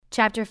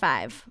Chapter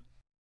 5.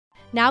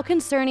 Now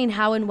concerning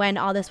how and when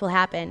all this will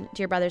happen,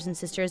 dear brothers and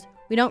sisters,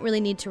 we don't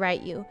really need to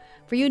write you,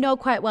 for you know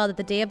quite well that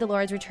the day of the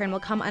Lord's return will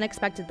come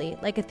unexpectedly,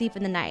 like a thief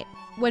in the night.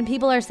 When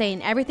people are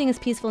saying everything is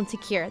peaceful and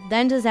secure,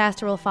 then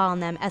disaster will fall on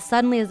them as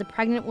suddenly as the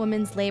pregnant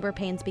woman's labor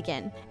pains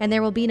begin, and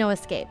there will be no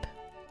escape.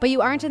 But you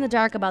aren't in the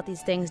dark about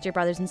these things, dear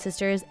brothers and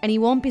sisters, and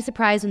you won't be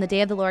surprised when the day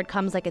of the Lord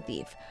comes like a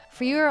thief.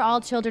 For you are all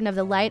children of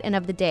the light and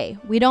of the day.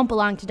 We don't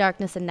belong to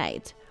darkness and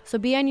night. So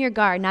be on your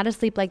guard, not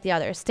asleep like the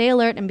others. Stay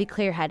alert and be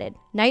clear-headed.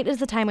 Night is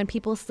the time when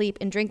people sleep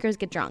and drinkers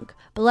get drunk.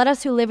 But let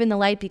us who live in the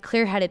light be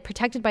clear-headed,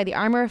 protected by the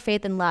armor of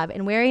faith and love,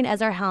 and wearing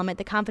as our helmet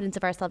the confidence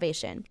of our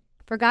salvation.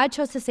 For God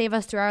chose to save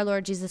us through our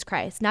Lord Jesus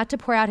Christ, not to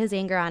pour out his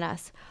anger on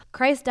us.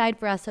 Christ died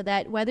for us so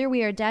that, whether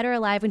we are dead or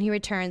alive when he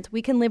returns,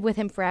 we can live with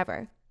him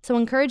forever. So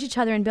encourage each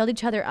other and build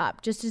each other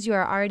up, just as you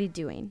are already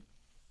doing.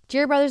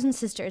 Dear brothers and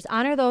sisters,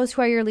 honor those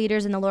who are your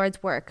leaders in the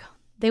Lord's work.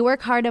 They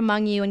work hard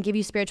among you and give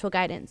you spiritual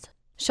guidance.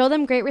 Show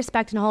them great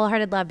respect and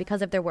wholehearted love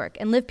because of their work,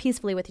 and live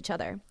peacefully with each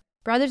other.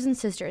 Brothers and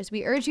sisters,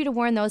 we urge you to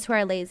warn those who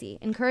are lazy,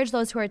 encourage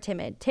those who are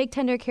timid, take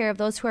tender care of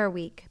those who are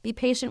weak, be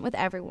patient with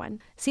everyone.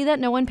 See that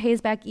no one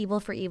pays back evil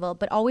for evil,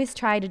 but always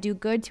try to do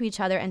good to each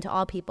other and to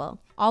all people.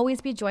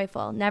 Always be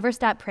joyful, never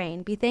stop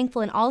praying, be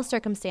thankful in all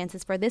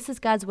circumstances, for this is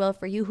God's will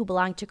for you who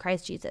belong to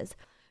Christ Jesus.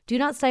 Do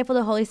not stifle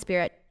the Holy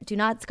Spirit, do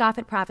not scoff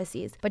at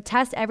prophecies, but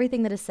test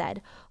everything that is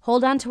said.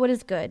 Hold on to what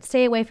is good,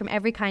 stay away from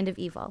every kind of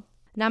evil.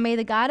 Now may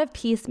the God of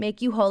peace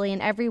make you holy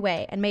in every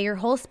way, and may your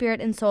whole spirit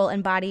and soul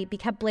and body be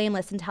kept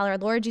blameless until our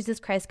Lord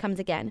Jesus Christ comes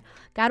again.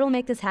 God will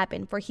make this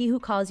happen, for he who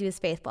calls you is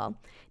faithful.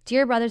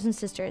 Dear brothers and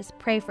sisters,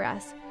 pray for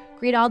us.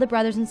 Greet all the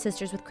brothers and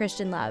sisters with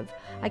Christian love.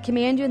 I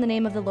command you in the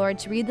name of the Lord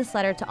to read this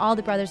letter to all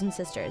the brothers and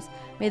sisters.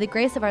 May the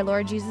grace of our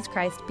Lord Jesus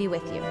Christ be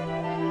with you.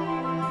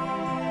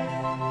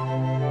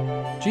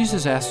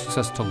 Jesus asks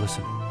us to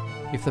listen.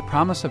 If the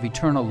promise of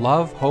eternal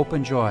love, hope,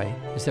 and joy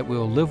is that we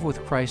will live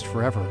with Christ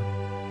forever,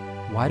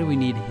 why do we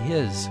need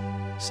his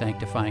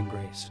sanctifying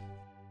grace?